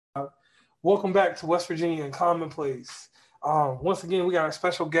Welcome back to West Virginia and Commonplace. Once again, we got our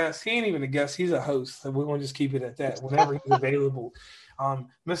special guest. He ain't even a guest; he's a host. So we're gonna just keep it at that. Whenever he's available,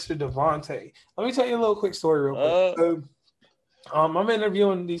 Mr. Devontae. Let me tell you a little quick story, real quick. I'm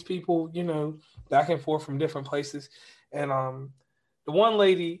interviewing these people, back and forth from different places, and the one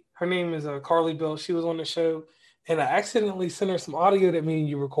lady, her name is Carly Bell. She was on the show, and I accidentally sent her some audio that me and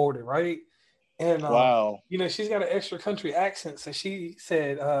you recorded, right? And Wow. she's got an extra country accent, so she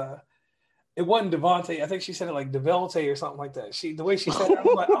said it wasn't Devontae. I think she said it like Develte or something like that. The way she said it, I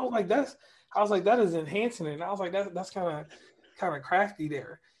was like that is enhancing it. And I was like that's kind of crafty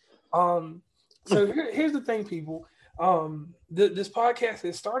there. So here's the thing, people. This podcast,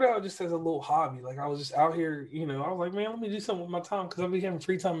 it started out just as a little hobby. Like I was just out here, I was like, man, let me do something with my time because I'll be having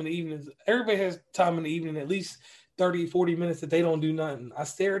free time in the evenings. Everybody has time in the evening, at least 30, 40 minutes that they don't do nothing. I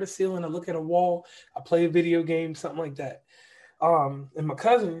stare at the ceiling, I look at a wall, I play a video game, something like that. And my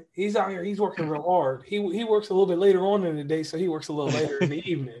cousin, he's out here, he's working real hard. He works a little bit later on in the day, so he works a little later in the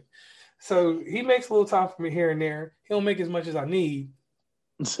evening. So he makes a little time for me here and there. He don't make as much as I need.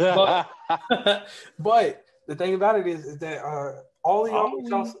 But, but the thing about it is that all of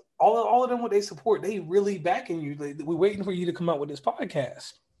y'all, all of them, what they support, they really backing you. We're waiting for you to come out with this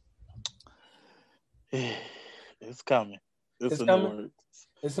podcast. It's coming. It's in coming. the works.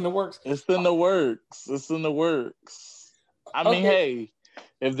 It's in the works. It's in the works. It's in the works. I mean, hey,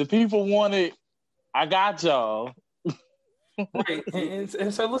 if the people want it, I got y'all. Right.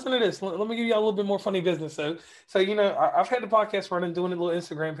 And so listen to this. Let me give you a little bit more funny business. So I've had the podcast running, doing a little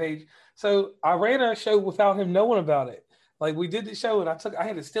Instagram page. So I ran a show without him knowing about it. Like we did the show and I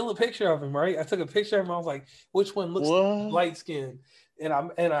had to steal a picture of him, right? I took a picture of him. I was like, which one looks light skinned? And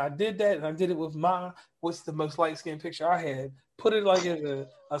I did that, and I did it with what's the most light skinned picture I had. Put it like as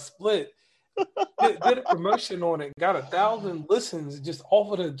a split. Did a promotion on it. Got 1,000 listens just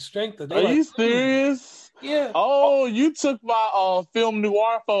off of the strength of. Are you serious? Yeah. Oh, you took my film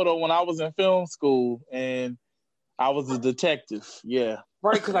noir photo when I was in film school, and I was a detective. Yeah.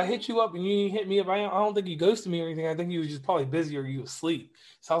 Right, because I hit you up and you hit me up. I don't think you ghosted me or anything. I think you was just probably busy or you was asleep.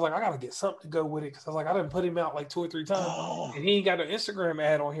 So I was like, I gotta get something to go with it because I was like, I didn't put him out like 2 or 3 times, and he ain't got an Instagram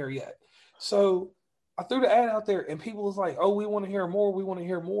ad on here yet. So I threw the ad out there, and people was like, "Oh, we want to hear more. We want to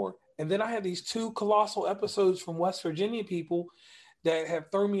hear more." And then I had these 2 colossal episodes from West Virginia people that have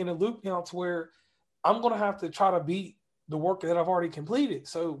thrown me in a loop now to where I'm gonna have to try to beat the work that I've already completed.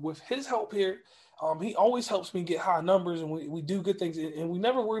 So with his help here. He always helps me get high numbers, and we do good things, and we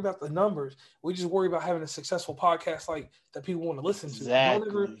never worry about the numbers. We just worry about having a successful podcast like that people want to listen to.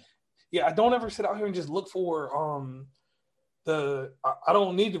 Exactly. I don't ever sit out here and just look for I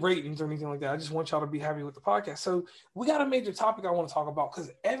don't need the ratings or anything like that. I just want y'all to be happy with the podcast. So we got a major topic I want to talk about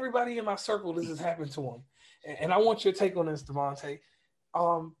because everybody in my circle, this has happened to them, and I want your take on this, Devontae.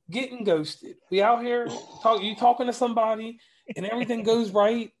 Getting ghosted. We out here you talking to somebody, and everything goes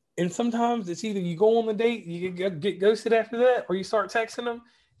right. And sometimes it's either you go on the date, you get ghosted after that, or you start texting them,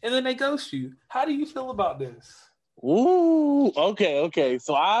 and then they ghost you. How do you feel about this? Ooh, okay.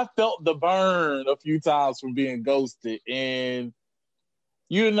 So I felt the burn a few times from being ghosted. And,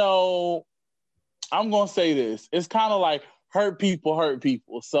 I'm going to say this. It's kind of like hurt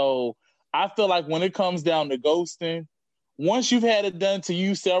people. So I feel like when it comes down to ghosting, once you've had it done to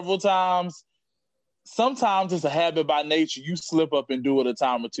you several times, sometimes it's a habit by nature. You slip up and do it a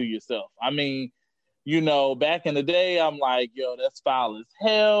time or two yourself. I mean, back in the day, I'm like, yo, that's foul as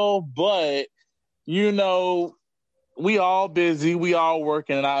hell. But, we all busy, we all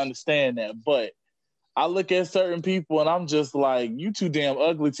working, and I understand that. But I look at certain people and I'm just like, you too damn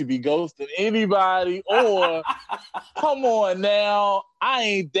ugly to be ghosting anybody. Or, come on now, I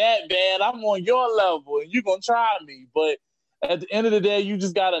ain't that bad. I'm on your level and you're going to try me. But at the end of the day, you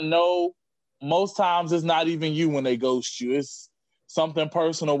just got to know most times it's not even you when they ghost you. It's something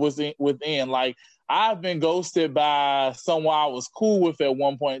personal within. Like, I've been ghosted by someone I was cool with at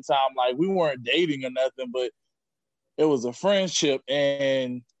one point in time. Like, we weren't dating or nothing, but it was a friendship.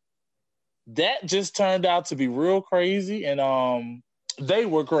 And that just turned out to be real crazy. And they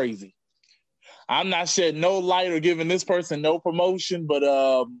were crazy. I'm not shedding no light or giving this person no promotion, but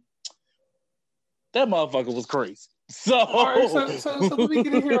that motherfucker was crazy. So, all right, so let me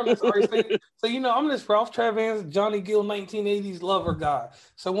get in here on this. All right, so I'm this Ralph Travans, Johnny Gill 1980s lover guy.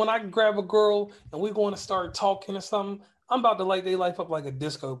 So when I grab a girl and we're going to start talking or something, I'm about to light their life up like a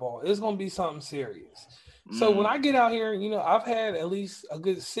disco ball. It's going to be something serious. So when I get out here, I've had at least a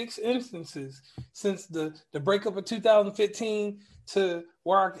good 6 instances since the breakup of 2015 to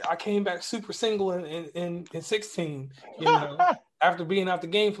where I came back super single in 16, after being out the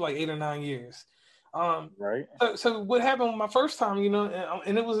game for like 8 or 9 years. Right. So what happened my first time,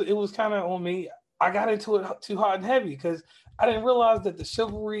 and it was kind of on me. I got into it too hot and heavy because I didn't realize that the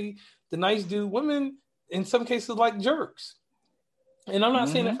chivalry, the nice dude, women in some cases like jerks. And I'm not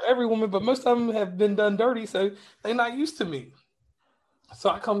saying it for every woman, but most of them have been done dirty, so they're not used to me. So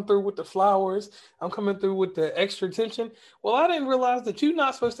I come through with the flowers. I'm coming through with the extra attention. Well, I didn't realize that you're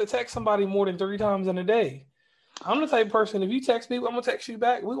not supposed to text somebody more than 3 times in a day. I'm the type of person, if you text me, I'm going to text you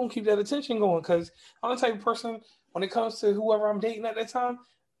back. We're going to keep that attention going because I'm the type of person, when it comes to whoever I'm dating at that time,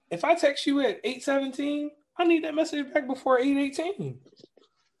 if I text you at 8:17, I need that message back before 8:18.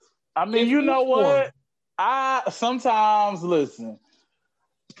 I mean, you know what? I sometimes, listen,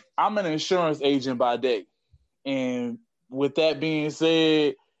 I'm an insurance agent by day. And with that being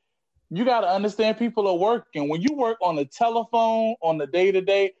said, you got to understand people are working. When you work on the telephone on the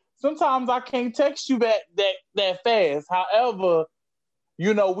day-to-day, sometimes I can't text you back that fast. However,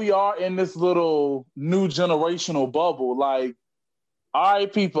 we are in this little new generational bubble. Like, all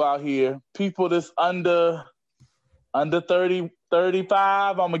right, people out here, people that's under 30,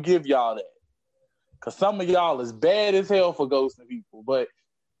 35, I'm going to give y'all that. Because some of y'all is bad as hell for ghosting people. But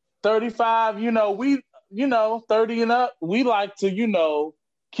 35, we 30 and up, we like to,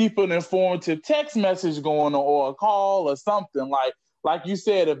 keep an informative text message going on or a call or something. Like you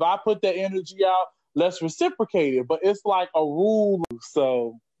said, if I put that energy out, let's reciprocate it. But it's like a rule.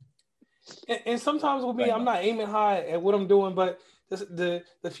 So. And sometimes with me, I'm not aiming high at what I'm doing, but the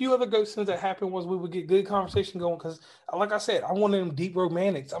few other ghostings that happened was we would get good conversation going because, like I said, I'm one of them deep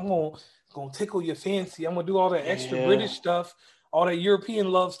romantics. I'm gonna tickle your fancy. I'm gonna do all that extra British stuff, all that European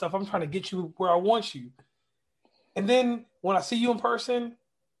love stuff. I'm trying to get you where I want you. And then when I see you in person,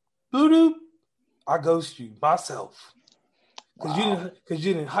 boo-doo, I ghost you myself because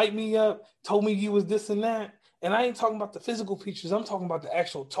you didn't hype me up, told me you was this and that. And I ain't talking about the physical features. I'm talking about the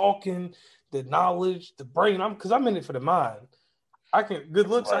actual talking, the knowledge, the brain. Because I'm in it for the mind. Good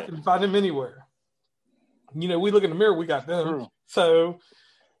looks, right. I can find them anywhere. We look in the mirror, we got them. True. So,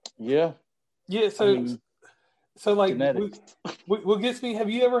 yeah. So like, what gets me? Have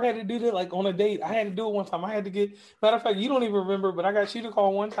you ever had to do that? Like on a date, I had to do it one time. I had to matter of fact, you don't even remember, but I got you to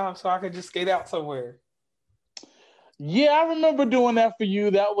call one time so I could just skate out somewhere. Yeah, I remember doing that for you.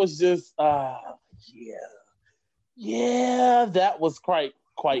 That was just, yeah, that was quite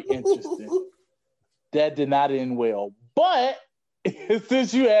interesting. That did not end well. But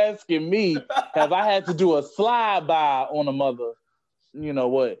since you asking me, have I had to do a slide by on a mother? You know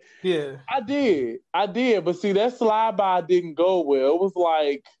what? Yeah. I did. But see, that slide by didn't go well. It was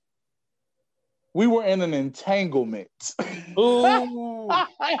like we were in an entanglement. Ooh.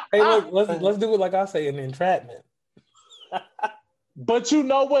 Hey, look, let's do it like I say, an entrapment. But you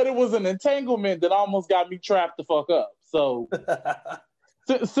know what? It was an entanglement that almost got me trapped the fuck up. So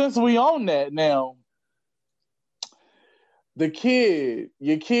since we own that now, your kid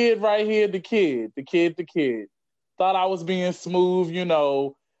right here, the kid, thought I was being smooth,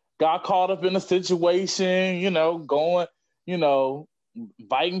 got caught up in a situation, going,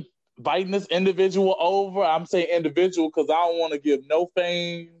 inviting this individual over. I'm saying individual because I don't want to give no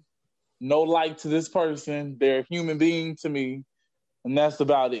fame, no like to this person. They're a human being to me. And that's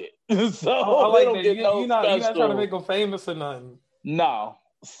about it. So I like that. You're not trying to make them famous or nothing. No.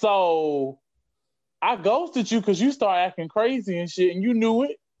 So I ghosted you because you started acting crazy and shit, and you knew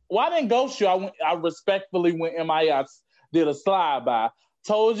it. Well, I didn't ghost you. I respectfully went MIA. I did a slide by.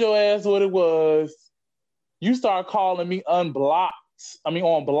 Told your ass what it was. You started calling me on blocked,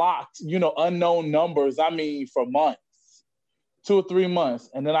 unknown numbers. For months, 2 or 3 months.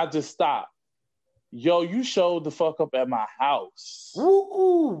 And then I just stopped. Yo, you showed the fuck up at my house.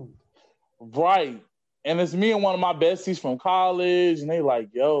 Ooh. Right. And it's me and one of my besties from college, and they like,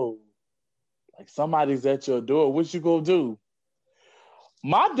 yo, like somebody's at your door. What you gonna do?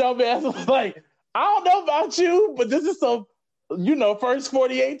 My dumb ass was like, I don't know about you, but this is some, first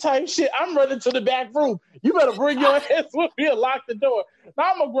 48 type shit. I'm running to the back room. You better bring your ass with me and lock the door.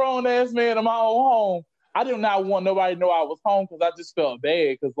 Now I'm a grown ass man in my own home. I did not want nobody to know I was home because I just felt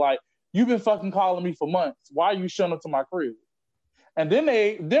bad because you've been fucking calling me for months. Why are you showing up to my crib? And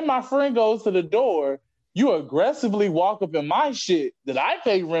then my friend goes to the door. You aggressively walk up in my shit that I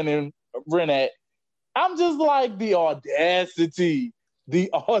pay rent at. I'm just like, the audacity.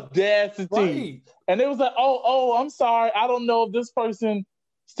 Right. And it was like, oh, I'm sorry. I don't know if this person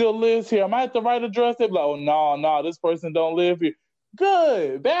still lives here. Am I at the right address? They'd be like, oh, no, this person don't live here.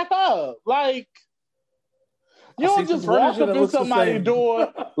 Good. Back up. Like, you don't just walk up in somebody's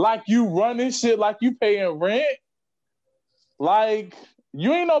door like you running shit, like you paying rent. Like,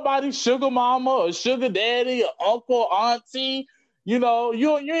 you ain't nobody's sugar mama or sugar daddy or uncle, auntie. You know,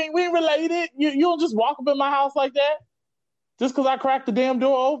 we ain't related. You don't just walk up in my house like that just because I cracked the damn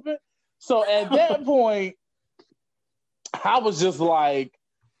door open. So at that point, I was just like,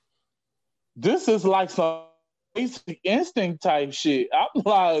 this is like some basic instinct type shit. I'm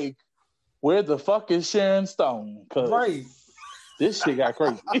like, where the fuck is Sharon Stone? Right. This shit got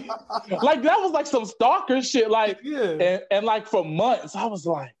crazy. Like, that was like some stalker shit. Like, yeah. And like for months, I was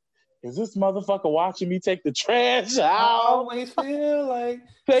like, is this motherfucker watching me take the trash out? I always feel like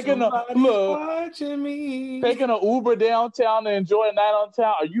watching me. Taking an Uber downtown to enjoy a night on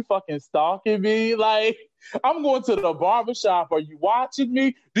town. Are you fucking stalking me? Like, I'm going to the barbershop. Are you watching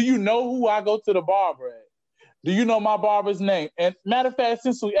me? Do you know who I go to the barber at? Do you know my barber's name? And matter of fact,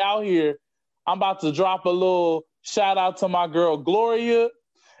 since we out here, I'm about to drop a little shout out to my girl Gloria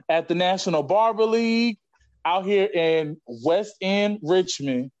at the National Barber League out here in West End,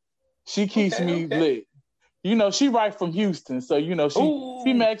 Richmond. She keeps me lit. You know, she right from Houston. So, you know,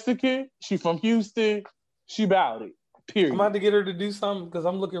 she Mexican. She from Houston. She about it. Period. I'm about to get her to do something because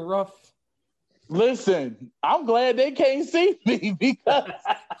I'm looking rough. Listen, I'm glad they can't see me because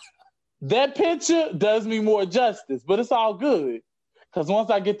that picture does me more justice. But it's all good. Because once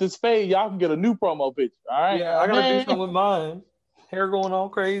I get this fade, y'all can get a new promo picture. All right? Yeah, I got to do something with mine. Hair going all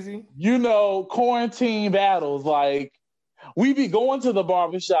crazy. You know, quarantine battles. Like, we be going to the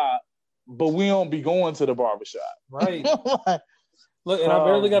barbershop, but we don't be going to the barbershop. Right. Look, and I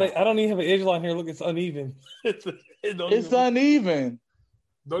barely got I don't even have an edge line here. Look, it's uneven. It's uneven.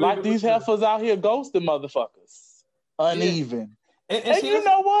 Like these heifers out here ghosting motherfuckers. Uneven. Yeah. And you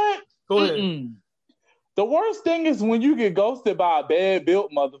know what? Go ahead. The worst thing is when you get ghosted by a bad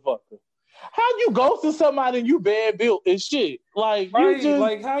built motherfucker. How you ghosting somebody and you bad built as shit? Like, right. You just...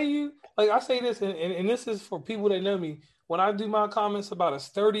 like how you like I say this, and this is for people that know me. When I do my comments about a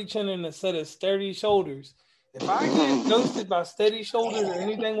sturdy chin and a set of sturdy shoulders, if I get ghosted by steady shoulders or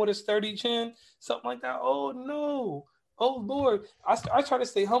anything with a sturdy chin, something like that, oh no, oh Lord, I try to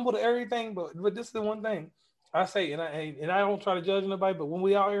stay humble to everything, but this is the one thing I say, and I don't try to judge nobody, but when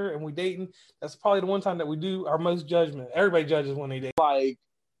we out here and we dating, that's probably the one time that we do our most judgment. Everybody judges when they date. Like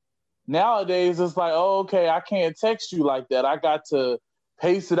nowadays, it's like, oh, okay, I can't text you like that. I got to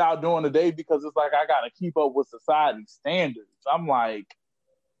pace it out during the day because it's like I got to keep up with society's standards. I'm like,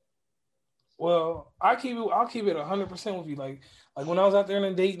 well, I'll keep it 100% with you. Like when I was out there in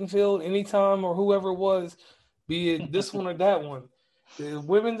the dating field, anytime or whoever it was, be it this one or that one, the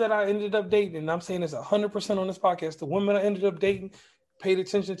women that I ended up dating, and I'm saying this 100% on this podcast, the women I ended up dating paid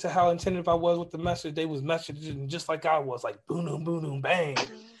attention to how attentive I was with the message. They was messaging just like I was, like boom, boom, boom, bang.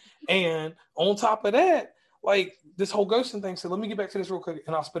 And on top of that, like this whole ghosting thing. So let me get back to this real quick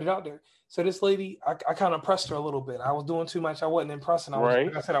and I'll spit it out there. So this lady, I kind of pressed her a little bit. I was doing too much. I wasn't impressing.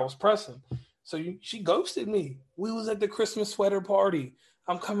 Like I said, I was pressing. So she ghosted me. We was at the Christmas sweater party.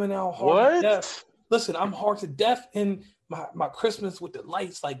 I'm coming out hard to death. Listen, I'm hard to death in my Christmas with the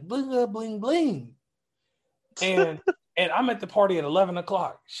lights like bling, bling, bling. And I'm at the party at 11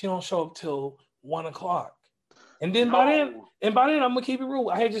 o'clock. She don't show up till 1 o'clock. And then by then, I'm gonna keep it real.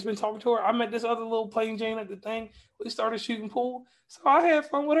 I had just been talking to her. I met this other little plain Jane at the thing. We started shooting pool, so I had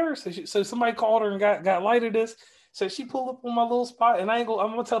fun with her. So somebody called her and got light of this. So she pulled up on my little spot, and I'm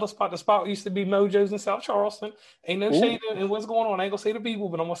gonna tell the spot. The spot used to be Mojo's in South Charleston. Ain't no shade in what's going on. I ain't gonna say the people,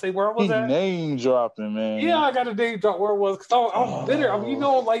 but I'm gonna say where I was at. Name dropping, man. Yeah, I got a name drop where it was because I'm bitter. You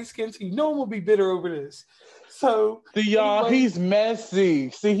know, I'm light skinned, so you know I'm gonna be bitter over this. So see, y'all, he's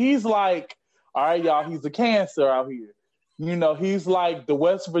messy. See, he's like, all right, y'all, he's a Cancer out here. You know, he's like the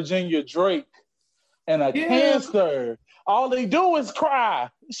West Virginia Drake and a Cancer. All they do is cry.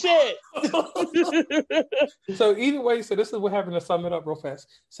 Shit. So either way, so this is what happened to sum it up real fast.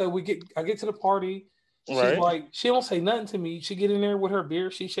 So I get to the party. She's like, she don't say nothing to me. She get in there with her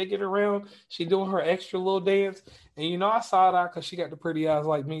beer. She shake it around. She doing her extra little dance. And you know, I side eye because she got the pretty eyes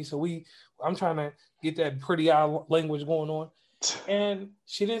like me. So I'm trying to get that pretty eye language going on. And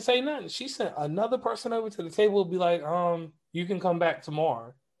she didn't say nothing. She sent another person over to the table to be like, you can come back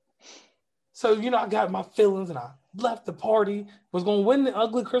tomorrow. So, you know, I got my feelings and I left the party, was going to win the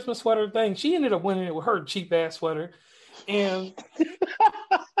ugly Christmas sweater thing. She ended up winning it with her cheap ass sweater. And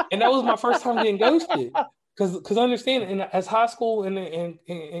that was my first time getting ghosted. Because understand, as high school and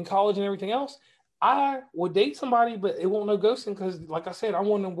in college and everything else, I would date somebody, but it won't no ghosting because, like I said, I'm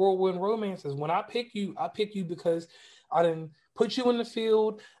one of them whirlwind romances. When I pick you because I didn't put you in the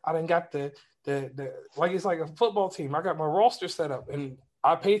field. I done got the like it's like a football team. I got my roster set up, and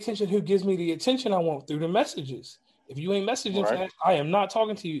I pay attention who gives me the attention I want through the messages. If you ain't messaging fast, I am not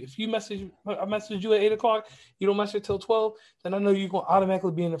talking to you. If I message you at 8 o'clock, you don't message till 12, then I know you're gonna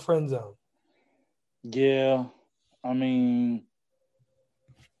automatically be in the friend zone. Yeah, I mean,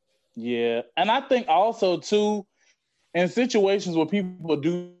 Yeah. And I think also too, in situations where people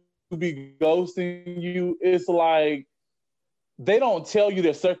do be ghosting you, it's like they don't tell you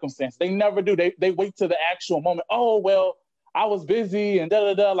their circumstance. They never do. They wait to the actual moment. Oh, well, I was busy and da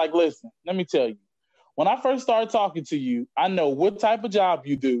da da. Like, listen, let me tell you. When I first started talking to you, I know what type of job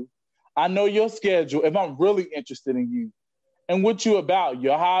you do. I know your schedule, if I'm really interested in you and what you about,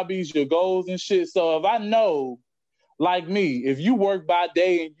 your hobbies, your goals and shit. So if I know, like me, if you work by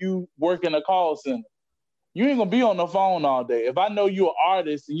day and you work in a call center, you ain't gonna be on the phone all day. If I know you're an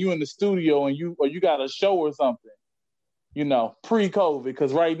artist and you in the studio and you got a show or something, pre-COVID,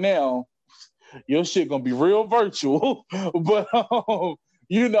 because right now your shit gonna be real virtual. But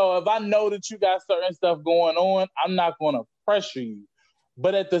if I know that you got certain stuff going on, I'm not gonna pressure you.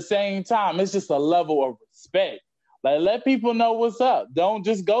 But at the same time, it's just a level of respect. Like, let people know what's up. Don't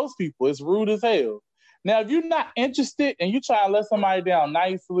just ghost people. It's rude as hell. Now, if you're not interested and you try to let somebody down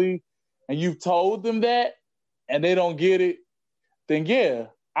nicely and you've told them that and they don't get it, then yeah,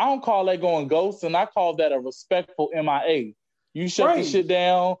 I don't call that going ghosting. I call that a respectful MIA. You shut the shit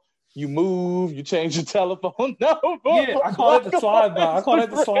down, you move, you change your telephone number. Yeah, I call it the slide by.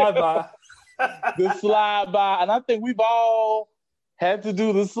 The slide by. And I think we've all had to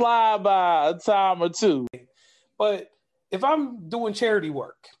do the slide by a time or two. But if I'm doing charity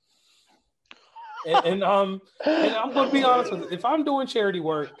work, and I'm going to be honest with you, if I'm doing charity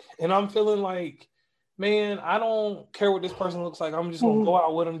work and I'm feeling like, man, I don't care what this person looks like, I'm just going to go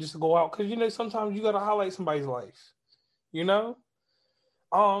out with them just to go out. Because, sometimes you got to highlight somebody's life, But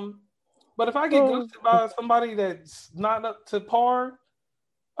if I get ghosted by somebody that's not up to par,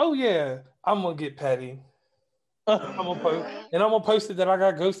 oh yeah, I'm going to get petty. I'm gonna post it that I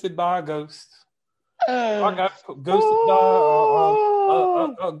got ghosted by a ghost. I got ghosted by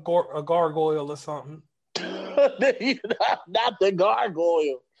a gargoyle or something. Not the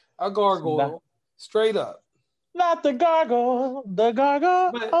gargoyle. A gargoyle. Straight up. Not the gargoyle. The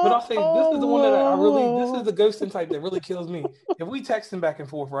gargoyle. But I'll say this is the one that this is the ghosting type that really kills me. If we texting back and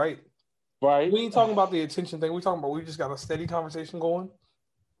forth, right? Right. We ain't talking about the attention thing. We talking about we just got a steady conversation going.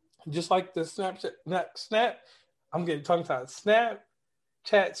 Just like the Snap. I'm getting tongue-tied.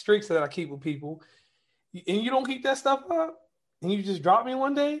 Snapchat streaks that I keep with people, and you don't keep that stuff up, and you just drop me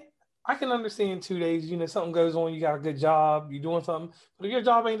one day, I can understand 2 days. Something goes on, you got a good job, you're doing something. But if your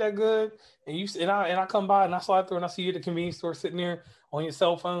job ain't that good, and I come by and I slide through and I see you at the convenience store sitting there on your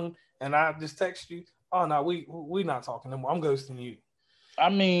cell phone, and I just text you, oh no, we not talking anymore. I'm ghosting you. I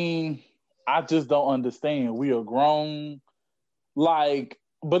mean, I just don't understand. We are grown,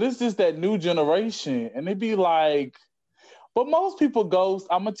 but it's just that new generation. And it'd be like, but most people ghost.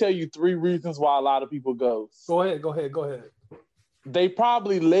 I'm going to tell you 3 reasons why a lot of people ghost. Go ahead. They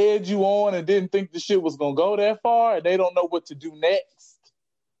probably led you on and didn't think the shit was going to go that far. And they don't know what to do next.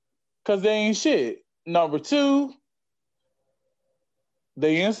 Because they ain't shit. Number 2,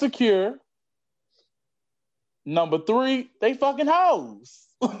 they insecure. Number 3, they fucking hoes.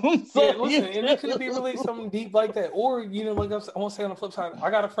 Listen, and it could be really something deep like that. Or, like I want to say on the flip side, I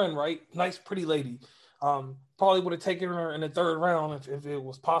got a friend, right? Nice, pretty lady. Probably would have taken her in the 3rd round if it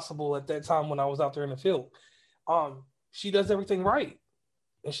was possible at that time when I was out there in the field. She does everything right.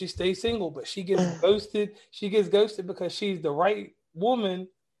 And she stays single, but she gets ghosted. She gets ghosted because she's the right woman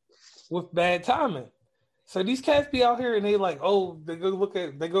with bad timing. So these cats be out here and they like, they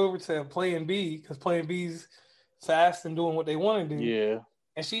go over to Plan B because Plan B's fast and doing what they want to do. Yeah.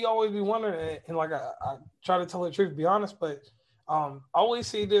 And she always be wondering, and like I try to tell her the truth, be honest, but I always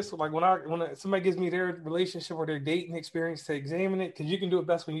see this like when somebody gives me their relationship or their dating experience to examine it, because you can do it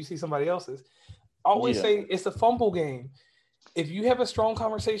best when you see somebody else's. I always say it's a fumble game. If you have a strong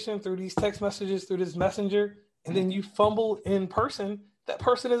conversation through these text messages, through this messenger, and then you fumble in person, that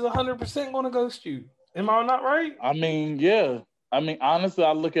person is 100% going to ghost you. Am I not right? I mean, yeah. I mean, honestly,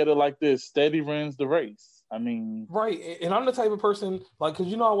 I look at it like this: steady wins the race. I mean, right. And I'm the type of person, like,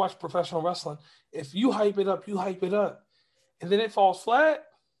 because I watch professional wrestling. If you hype it up, and then it falls flat,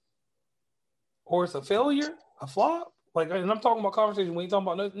 or it's a failure, a flop. Like, and I'm talking about conversation. We ain't talking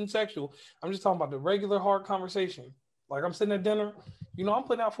about nothing sexual. I'm just talking about the regular hard conversation. Like, I'm sitting at dinner, I'm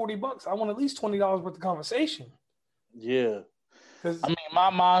putting out $40. I want at least $20 worth of conversation. Yeah. I mean, my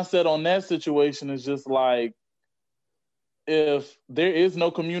mindset on that situation is just like, if there is no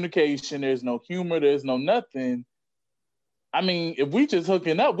communication, there's no humor, there's no nothing. I mean, if we just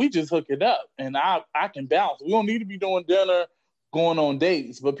hooking up, we just hook it up, and I can bounce. We don't need to be doing dinner, going on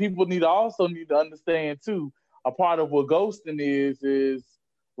dates, but people need to understand too. A part of what ghosting is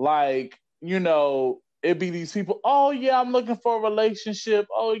like, it be these people. Oh yeah, I'm looking for a relationship.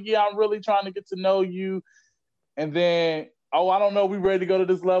 Oh yeah, I'm really trying to get to know you, and then oh, I don't know, we ready to go to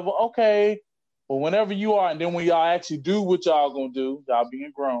this level. Okay. But whenever you are, and then when y'all actually do what y'all gonna do, y'all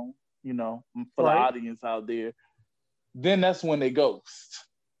being grown, for the Right. audience out there, then that's when they ghost.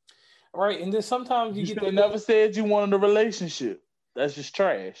 Right. And then sometimes You get should have that. never said you wanted a relationship. That's just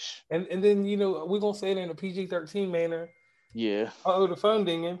trash. And then, we're going to say it in a PG-13 manner. Yeah. Uh-oh, the phone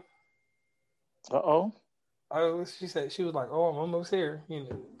dinging. Uh-oh. Oh, she was like, oh, I'm almost here.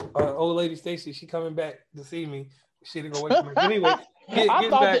 Old lady Stacy, she coming back to see me. She didn't go away from me. But anyway, I getting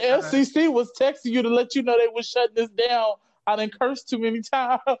thought back. the FCC was texting you to let you know they were shutting this down. I done cursed too many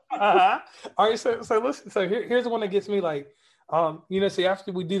times. All right, so listen. So here's the one that gets me like, see,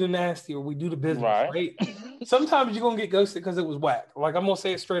 after we do the nasty or we do the business, right? Sometimes you're gonna get ghosted because it was whack. Like I'm gonna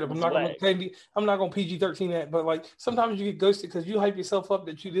say it straight up. I'm not gonna PG-13 that, but like sometimes you get ghosted because you hype yourself up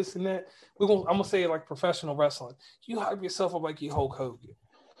that you this and that. I'm gonna say it like professional wrestling. You hype yourself up like you Hulk Hogan.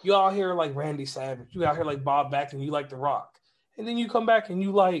 You out here like Randy Savage. You out here like Bob Backlund. You like The Rock, and then you come back and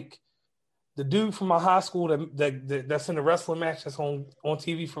you like the dude from my high school that's in the wrestling match that's on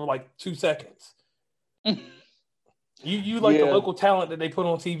TV for like 2 seconds. You like the local talent that they put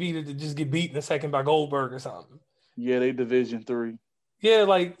on TV to just get beat in a second by Goldberg or something. Yeah, they Division III. Yeah,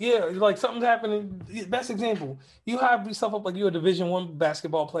 like something's happening. Best example, you have yourself up like you're a Division I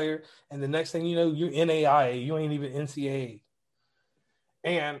basketball player, and the next thing you know, you're NAIA. You ain't even NCAA.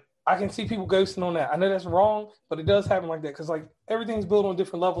 And I can see people ghosting on that. I know that's wrong, but it does happen like that because like everything's built on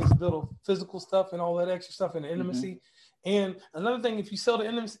different levels. It's built on physical stuff and all that extra stuff and intimacy. Mm-hmm. And another thing, if you sell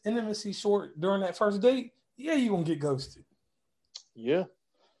the intimacy short during that first date, yeah, you're gonna get ghosted. Yeah.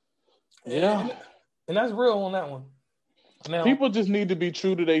 And that's real on that one. Now, people just need to be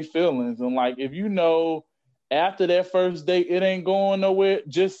true to their feelings. And like, if you know after that first date it ain't going nowhere,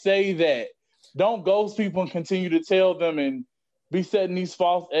 just say that. Don't ghost people and continue to tell them and be setting these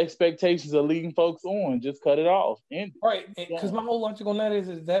false expectations of leading folks on. Just cut it off. Right. Because my whole logic on that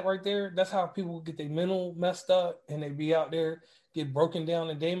is that right there, that's how people get their mental messed up and they be out there, get broken down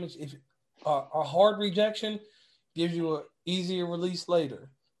and damaged. If a hard rejection gives you an easier release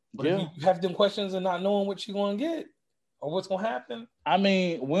later. But if you have them questions and not knowing what you're going to get or what's going to happen. I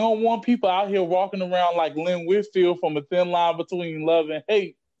mean, we don't want people out here walking around like Lynn Whitfield from A Thin Line Between Love and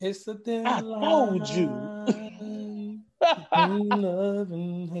Hate. It's a thin line. I told you. Between love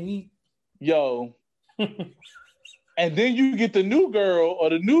and hate. Yo. And then you get the new girl or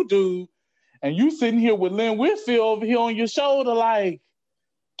the new dude and you sitting here with Lynn Whitfield over here on your shoulder like,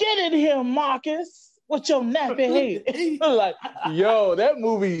 get in here, Marcus. What's your nappy head? Like, yo, that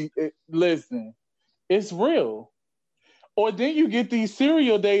movie, listen, it's real. Or then you get these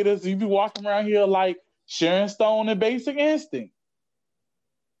serial daters, you be walking around here like Sharon Stone and Basic Instinct.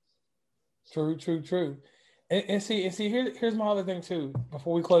 True. And see, here's my other thing too,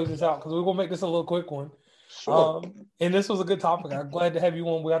 before we close this out, because we're gonna make this a little quick one. Sure. And this was a good topic. I'm glad to have you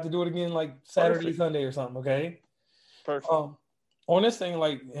on. We have to do it again like Saturday, Sunday or something, okay? Perfect. On this thing,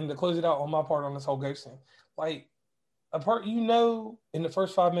 like, and to close it out on my part on this whole ghosting, like, in the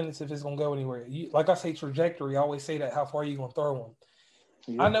first 5 minutes if it's gonna go anywhere. Like I say, trajectory. I always say that. How far are you gonna throw them?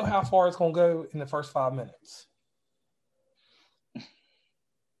 Yeah. I know how far it's gonna go in the first 5 minutes.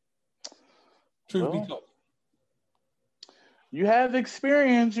 Truth be told. You have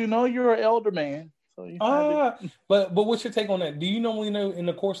experience. You're an elder man. So but what's your take on that? Do you normally know in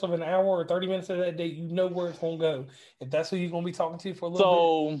the course of an hour or 30 minutes of that date, you know where it's gonna go? If that's who you're gonna be talking to for a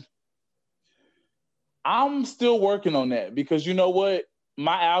little bit. So I'm still working on that because you know what?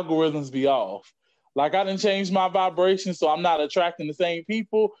 My algorithms be off. Like I done changed my vibration, so I'm not attracting the same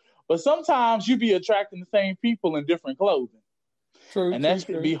people. But sometimes you be attracting the same people in different clothing. And that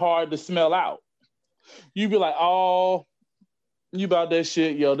should be hard to smell out. You be like, oh, you about that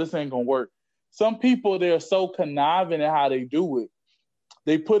shit, yo, this ain't gonna work. Some people, they're so conniving in how they do it.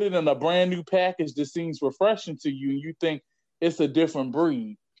 They put it in a brand new package that seems refreshing to you, and you think it's a different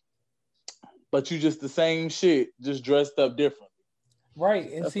breed. But you just the same shit, just dressed up differently.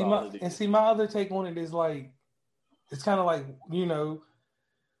 Right. And my other take on it is like, it's kind of like,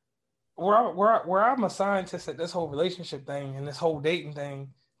 where I'm a scientist at this whole relationship thing and this whole dating thing,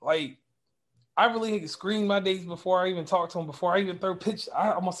 like, I really screen my dates before I even talk to them, before I even throw pitch.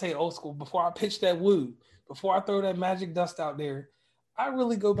 I'm going to say it old school. Before I pitch that woo, before I throw that magic dust out there, I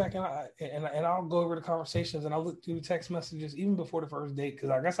really go back and I'll go over the conversations and I'll look through text messages even before the first date because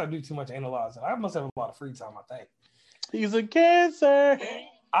I guess I do too much analyzing. I must have a lot of free time, I think. He's a Cancer.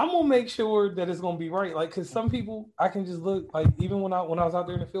 I'm going to make sure that it's going to be right. Like, because some people, I can just look, like, even when I was out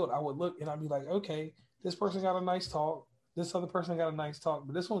there in the field, I would look and I'd be like, okay, this person got a nice talk. This other person got a nice talk,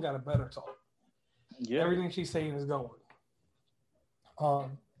 but this one got a better talk. Yeah. Everything she's saying is going.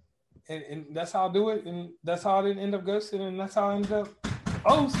 and that's how I do it, and that's how I didn't end up ghosting, and that's how I ended up.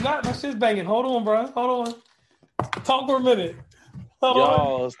 Oh snap! My shit's banging. Hold on, bro. Hold on. Talk for a minute. Hold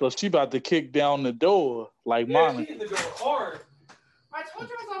Y'all, on. so she about to kick down the door like Monica. She hit the door hard. I told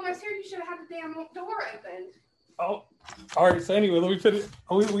you I was almost here. You should have had the damn door open. Oh, all right. So anyway, let me finish.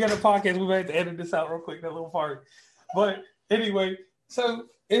 We got a podcast. We might have to edit this out real quick, that little part. But anyway, so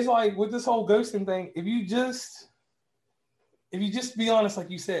it's like with this whole ghosting thing, if you just be honest, like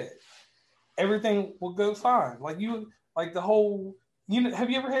you said, everything will go fine. Like the whole, have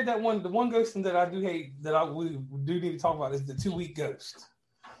you ever had the one ghosting that I do hate that we do need to talk about is the 2-week ghost.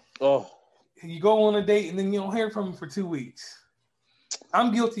 Oh, you go on a date and then you don't hear from them for 2 weeks.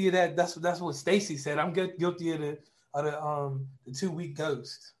 I'm guilty of that. That's what Stacy said. I'm guilty of the 2-week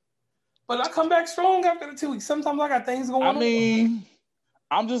ghost. But I come back strong after the 2 weeks. Sometimes I got things going on. I mean,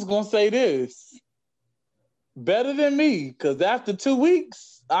 I'm just gonna say this. Better than me, because after 2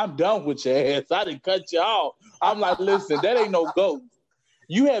 weeks, I'm done with your ass. I didn't cut you off. I'm like, listen, that ain't no ghost.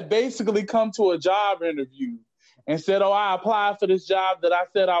 You have basically come to a job interview and said, oh, I applied for this job that I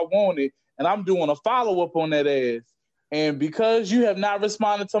said I wanted, and I'm doing a follow-up on that ass. And because you have not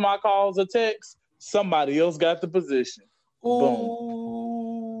responded to my calls or texts, somebody else got the position. Ooh.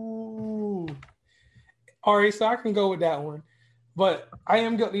 Boom. All right, so I can go with that one. But I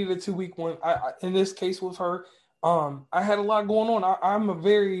am guilty of the 2-week one. I in this case with her, I had a lot going on. I'm a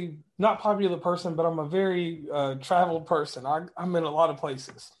very not popular person, but I'm a very traveled person. I'm in a lot of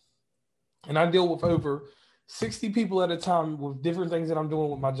places. And I deal with over 60 people at a time with different things that I'm doing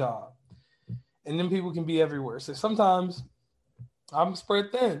with my job. And then people can be everywhere. So sometimes I'm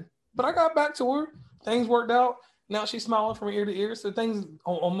spread thin. But I got back to her. Things worked out. Now she's smiling from ear to ear. So things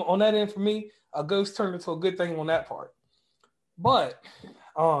on that end for me, a ghost turned into a good thing on that part. But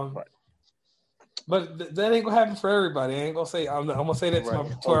Right. but that ain't gonna happen for everybody. I ain't gonna say I'm gonna say that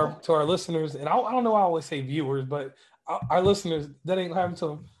to our listeners, and I don't know why I always say viewers, but our listeners, that ain't gonna happen to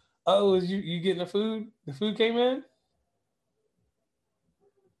them. Oh, is you getting the food? The food came in.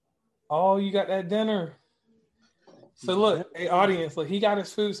 Oh, you got that dinner. So look, hey audience, look, he got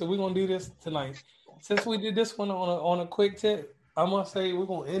his food, so we're gonna do this tonight. Since we did this one on a quick tip, I'm gonna say we're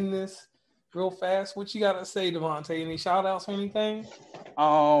gonna end this real fast. What you gotta say, Devontae? Any shout outs or anything?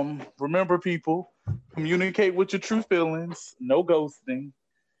 Remember, people, communicate with your true feelings, no ghosting.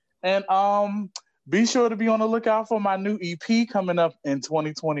 And be sure to be on the lookout for my new EP coming up in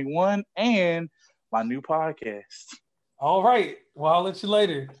 2021 and my new podcast. All right. Well, I'll let you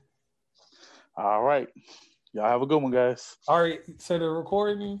later. All right. Y'all have a good one, guys. All right. So the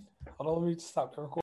recording, hold on, let me stop the recording.